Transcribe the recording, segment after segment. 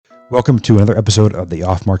Welcome to another episode of the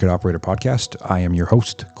Off Market Operator Podcast. I am your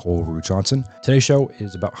host, Cole Rue Johnson. Today's show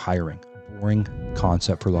is about hiring. A boring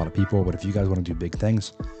concept for a lot of people, but if you guys want to do big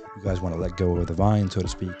things, you guys want to let go of the vine, so to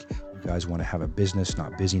speak, you guys want to have a business,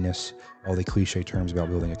 not busyness, all the cliche terms about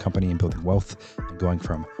building a company and building wealth and going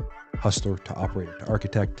from hustler to operator to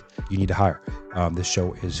architect, you need to hire. This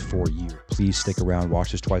show is for you. Please stick around,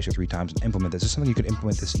 watch this twice or three times and implement this. This is something you can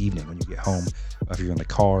implement this evening when you get home, if you're in the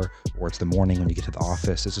car, or it's the morning when you get to the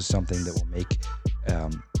office. This is something that will make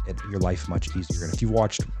your life much easier. And if you've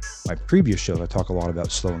watched my previous shows, I talk a lot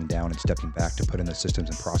about slowing down and stepping back to put in the systems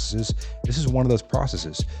and processes. This is one of those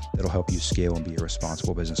processes that'll help you scale and be a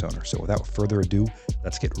responsible business owner. So without further ado,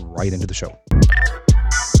 let's get right into the show.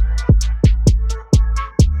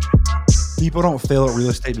 People don't fail at real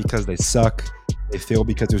estate because they suck. They fail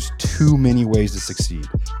because there's too many ways to succeed.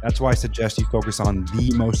 That's why I suggest you focus on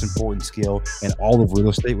the most important skill in all of real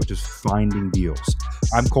estate, which is finding deals.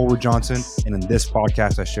 I'm Cole Rue Johnson, and in this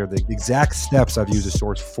podcast, I share the exact steps I've used to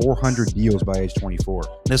source 400 deals by age 24.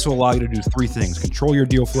 This will allow you to do three things: control your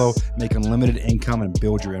deal flow, make unlimited income, and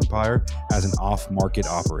build your empire as an off-market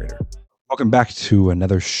operator. Welcome back to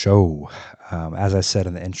another show. As I said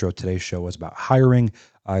in the intro, today's show is about hiring.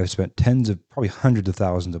 I've spent tens of, probably hundreds of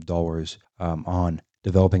thousands of dollars on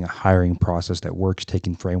developing a hiring process that works,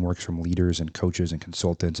 taking frameworks from leaders and coaches and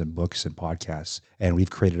consultants and books and podcasts. And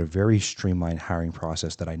we've created a very streamlined hiring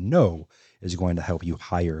process that I know is going to help you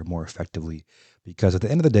hire more effectively. Because at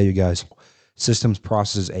the end of the day, you guys, systems,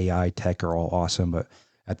 processes, AI, tech are all awesome. But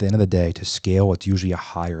at the end of the day, to scale, it's usually a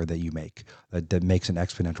hire that you make that makes an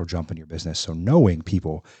exponential jump in your business. So knowing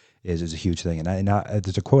people is a huge thing. And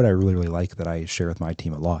there's a quote I really like that I share with my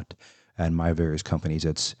team a lot and my various companies.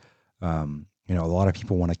 It's, a lot of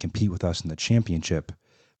people want to compete with us in the championship,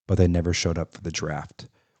 but they never showed up for the draft.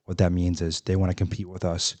 What that means is they want to compete with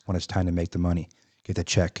us when it's time to make the money, get the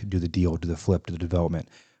check, do the deal, do the flip, do the development,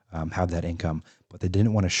 have that income. But they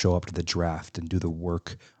didn't want to show up to the draft and do the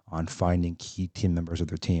work on finding key team members of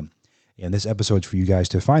their team. And this episode's for you guys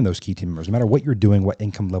to find those key team members. No matter what you're doing, what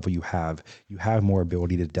income level you have more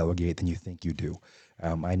ability to delegate than you think you do.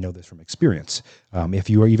 I know this from experience.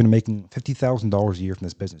 If you are even making $50,000 a year from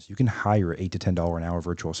this business, you can hire an $8 to $10 an hour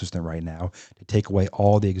virtual assistant right now to take away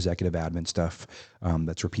all the executive admin stuff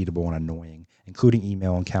that's repeatable and annoying, including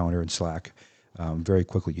email and calendar and Slack, very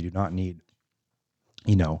quickly. You do not need,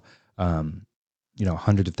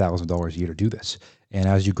 hundreds of thousands of dollars a year to do this. And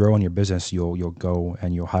as you grow in your business, you'll go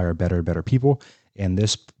and you'll hire better people. And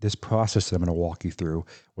this process that I'm going to walk you through,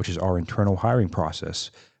 which is our internal hiring process,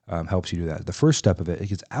 helps you do that. The first step of it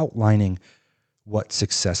is outlining what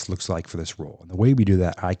success looks like for this role. And the way we do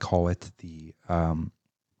that, I call it the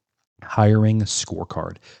hiring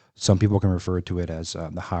scorecard. Some people can refer to it as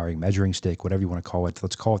the hiring measuring stick, whatever you want to call it.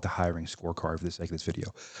 Let's call it the hiring scorecard for the sake of this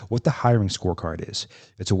video. What the hiring scorecard is,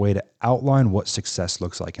 it's a way to outline what success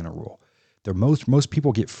looks like in a role. Most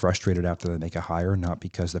people get frustrated after they make a hire, not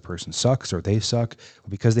because the person sucks or they suck, but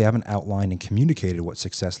because they haven't outlined and communicated what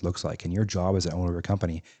success looks like. And your job as an owner of a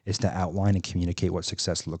company is to outline and communicate what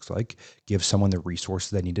success looks like, give someone the resources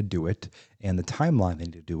they need to do it and the timeline they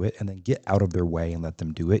need to do it, and then get out of their way and let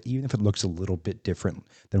them do it, even if it looks a little bit different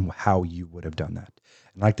than how you would have done that.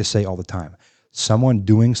 And I like to say all the time, someone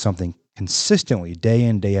doing something consistently day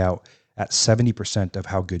in, day out, at 70% of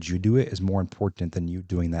how good you do it is more important than you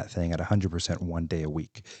doing that thing at 100% one day a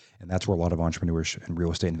week. And that's where a lot of entrepreneurs and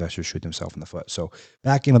real estate investors shoot themselves in the foot. So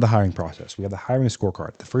back into the hiring process, we have the hiring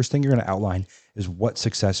scorecard. The first thing you're going to outline is what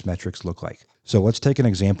success metrics look like. So let's take an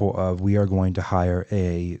example of we are going to hire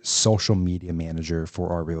a social media manager for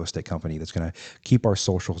our real estate company that's going to keep our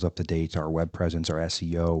socials up to date, our web presence, our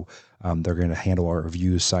SEO. They're going to handle our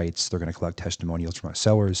review sites. They're going to collect testimonials from our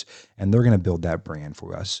sellers, and they're going to build that brand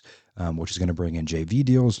for us. Which is going to bring in JV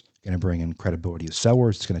deals, going to bring in credibility of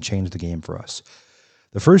sellers. It's going to change the game for us.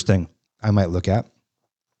 The first thing I might look at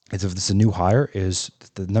is if this is a new hire, is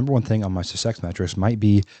the number one thing on my success metrics might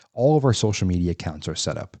be all of our social media accounts are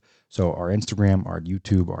set up. So our Instagram, our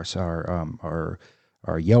YouTube,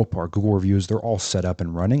 our Yelp, our Google reviews, they're all set up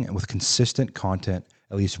and running and with consistent content,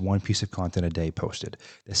 at least one piece of content a day posted.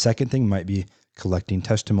 The second thing might be collecting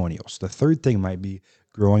testimonials. The third thing might be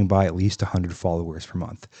growing by at least 100 followers per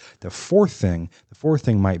month. The fourth thing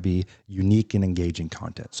might be unique and engaging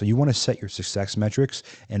content. So you want to set your success metrics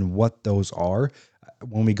and what those are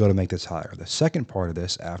when we go to make this hire. The second part of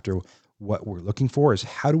this, after what we're looking for, is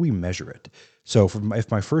how do we measure it? So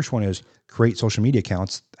if my first one is create social media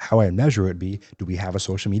accounts, how I measure it would be, do we have a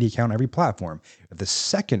social media account on every platform? If the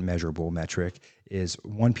second measurable metric is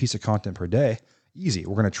one piece of content per day, Easy.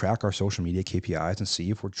 We're going to track our social media KPIs and see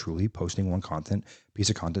if we're truly posting one piece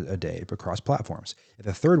of content a day across platforms. If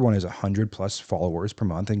the third one is 100 plus followers per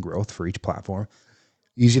month and growth for each platform,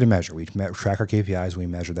 easy to measure. We track our KPIs. We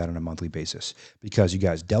measure that on a monthly basis because you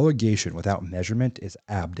guys, delegation without measurement is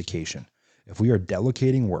abdication. If we are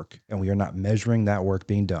delegating work and we are not measuring that work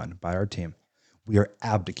being done by our team, we are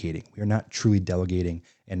abdicating. We are not truly delegating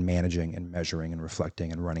and managing and measuring and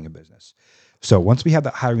reflecting and running a business. So once we have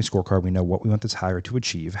that hiring scorecard, we know what we want this hire to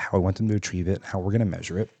achieve, how we want them to achieve it, how we're going to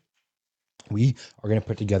measure it. We are going to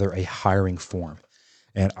put together a hiring form.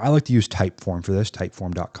 And I like to use Typeform for this.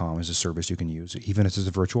 Typeform.com is a service you can use, even as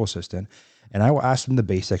a virtual assistant. And I will ask them the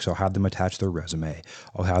basics. I'll have them attach their resume.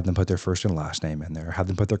 I'll have them put their first and last name in there. Have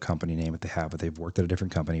them put their company name if they've worked at a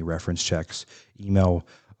different company, reference checks, email.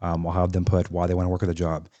 I'll have them put why they want to work at the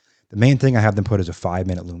job. The main thing I have them put is a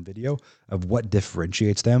 5-minute Loom video of what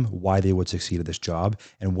differentiates them, why they would succeed at this job,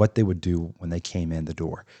 and what they would do when they came in the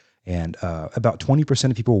door. And about 20%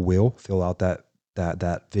 of people will fill out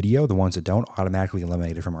that video. The ones that don't, automatically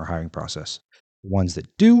eliminated from our hiring process. The ones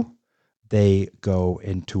that do, they go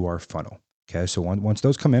into our funnel. Okay, so once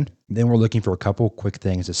those come in, then we're looking for a couple quick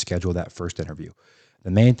things to schedule that first interview.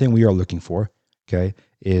 The main thing we are looking for, okay,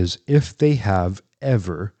 is if they have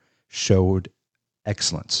ever showed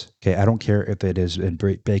excellence. Okay, I don't care if it is in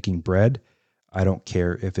baking bread. I don't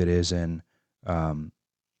care if it is in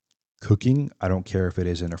cooking. I don't care if it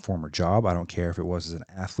is in a former job. I don't care if it was as an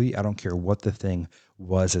athlete. I don't care what the thing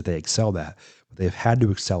was that they excelled at. But they've had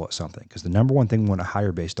to excel at something because the number one thing we want to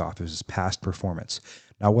hire based off is past performance.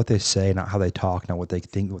 Not what they say, not how they talk, not what they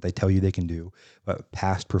think, what they tell you they can do, but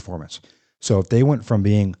past performance. So if they went from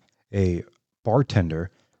being a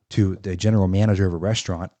bartender to the general manager of a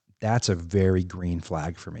restaurant, that's a very green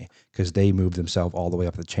flag for me because they moved themselves all the way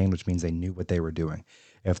up the chain, which means they knew what they were doing.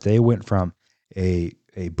 If they went from a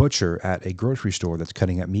butcher at a grocery store that's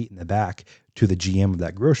cutting up meat in the back to the GM of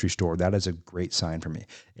that grocery store, that is a great sign for me.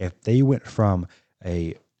 If they went from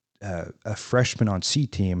a freshman on C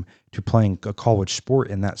team to playing a college sport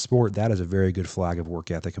in that sport, that is a very good flag of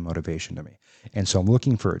work ethic and motivation to me. And so I'm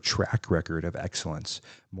looking for a track record of excellence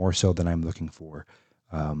more so than I'm looking for,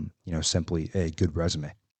 simply a good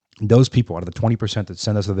resume. Those people, out of the 20% that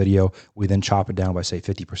send us the video, we then chop it down by say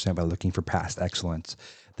 50% by looking for past excellence.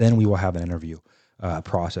 Then we will have an interview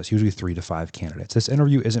process, usually 3 to 5 candidates. This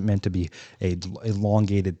interview isn't meant to be a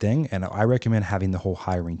elongated thing, and I recommend having the whole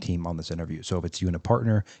hiring team on this interview. So if it's you and a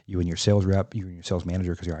partner, you and your sales rep, you and your sales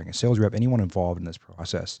manager, because you're hiring a sales rep, anyone involved in this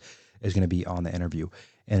process is going to be on the interview.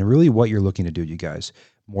 And really what you're looking to do, you guys,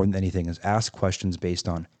 more than anything, is ask questions based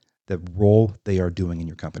on the role they are doing in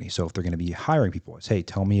your company. So if they're going to be hiring people, it's, hey,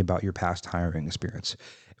 tell me about your past hiring experience.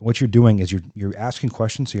 And what you're doing is you're asking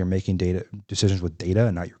questions, so you're making data decisions with data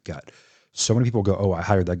and not your gut. So many people go, oh, I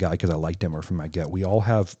hired that guy because I liked him or from my gut. We all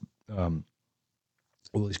have all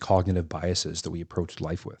these cognitive biases that we approach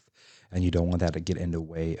life with, and you don't want that to get in the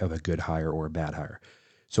way of a good hire or a bad hire.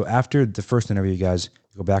 So after the first interview, you guys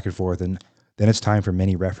go back and forth, and then it's time for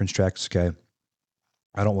many reference checks. Okay.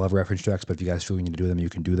 I don't love reference checks, but if you guys feel you need to do them, you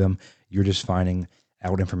can do them. You're just finding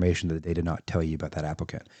out information that they did not tell you about that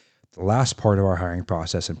applicant. The last part of our hiring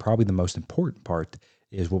process, and probably the most important part,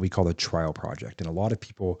 is what we call the trial project. And a lot of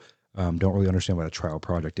people don't really understand what a trial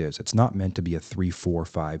project is. It's not meant to be a 3, 4,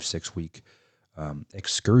 5, 6 week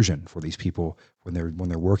excursion for these people when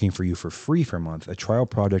they're working for you for free for a month. A trial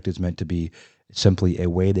project is meant to be simply a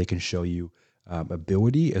way they can show you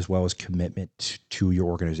ability as well as commitment to your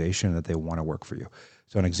organization that they want to work for you.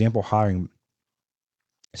 So an example hiring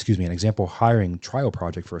trial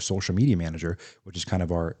project for a social media manager, which is kind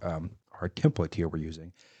of our template here we're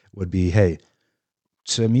using, would be, hey,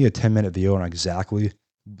 send me a 10-minute video on exactly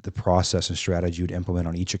the process and strategy you'd implement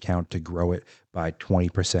on each account to grow it by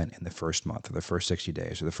 20% in the first month or the first 60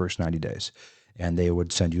 days or the first 90 days. And they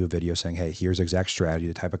would send you a video saying, hey, here's exact strategy,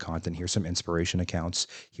 the type of content, here's some inspiration accounts,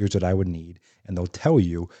 here's what I would need. And they'll tell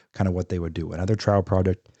you kind of what they would do. Another trial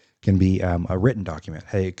project can be a written document.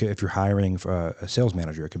 Hey, if you're hiring a sales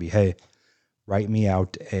manager, it could be, hey, write me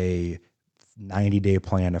out a 90-day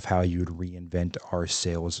plan of how you'd reinvent our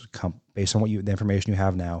sales based on the information you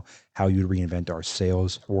have now, how you'd reinvent our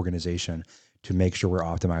sales organization to make sure we're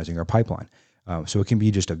optimizing our pipeline. So it can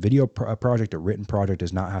be just a video project, a written project.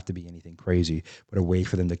 Does not have to be anything crazy, but a way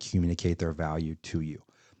for them to communicate their value to you.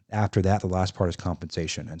 After that, the last part is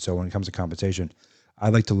compensation. And so when it comes to compensation, I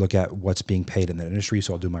like to look at what's being paid in the industry.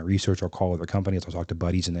 So I'll do my research. I'll call other companies. I'll talk to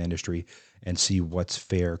buddies in the industry and see what's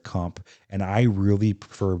fair comp. And I really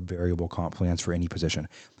prefer variable comp plans for any position.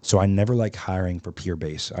 So I never like hiring for peer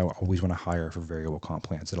base. I always want to hire for variable comp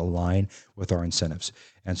plans that align with our incentives.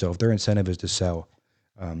 And so if their incentive is to sell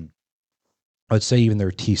let's say even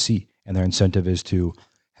their TC, and their incentive is to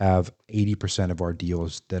have 80% of our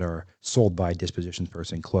deals that are sold by a dispositions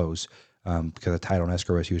person close, because of title and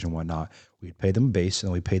escrow issues and whatnot. We'd pay them a base,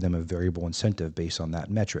 and we pay them a variable incentive based on that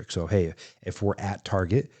metric. So, hey, if we're at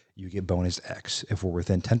target, you get bonus X. If we're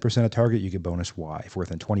within 10% of target, you get bonus Y. If we're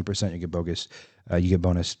within 20%, you get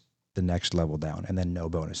bonus the next level down, and then no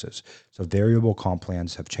bonuses. So variable comp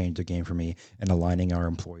plans have changed the game for me in aligning our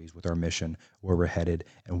employees with our mission, where we're headed,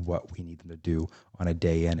 and what we need them to do on a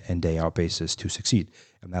day in and day out basis to succeed.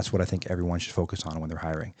 And that's what I think everyone should focus on when they're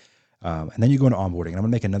hiring. And then you go into onboarding. And I'm gonna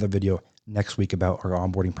make another video next week about our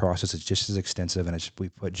onboarding process. It's just as extensive, and we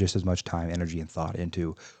put just as much time, energy, and thought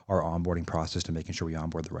into our onboarding process to making sure we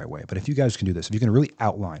onboard the right way. But if you guys can do this, if you can really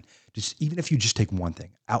outline, just even if you just take one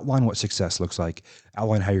thing, outline what success looks like,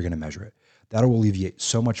 outline how you're going to measure it. That'll alleviate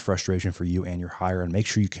so much frustration for you and your hire, and make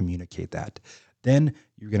sure you communicate that. Then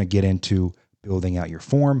you're going to get into building out your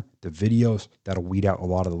form, the videos that'll weed out a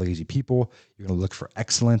lot of the lazy people. You're going to look for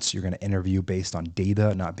excellence. You're going to interview based on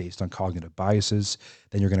data, not based on cognitive biases.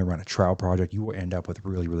 Then you're going to run a trial project. You will end up with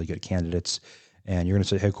really, really good candidates. And you're going to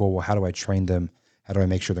say, hey, cool, well, how do I train them? How do I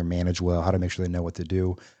make sure they're managed well? How do I make sure they know what to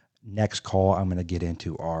do? Next call, I'm going to get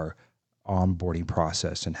into our onboarding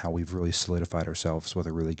process and how we've really solidified ourselves with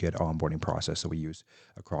a really good onboarding process that we use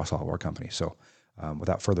across all of our companies. So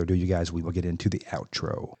without further ado, you guys, we will get into the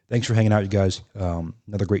outro. Thanks for hanging out, you guys.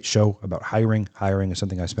 Another great show about hiring. Hiring is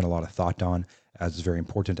something I spend a lot of thought on, as it's very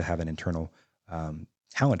important to have an internal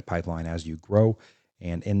talent pipeline as you grow.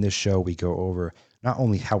 And in this show, we go over not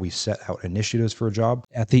only how we set out initiatives for a job.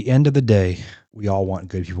 At the end of the day, we all want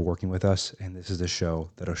good people working with us, and this is the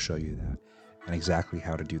show that'll show you that and exactly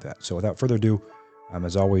how to do that. So without further ado,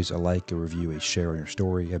 as always, a like, a review, a share on your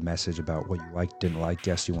story, a message about what you liked, didn't like,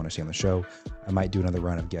 guests you want to see on the show. I might do another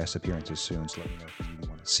round of guest appearances soon, so let me know who you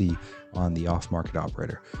want to see on the Off Market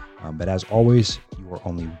Operator. But as always, you are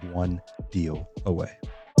only one deal away.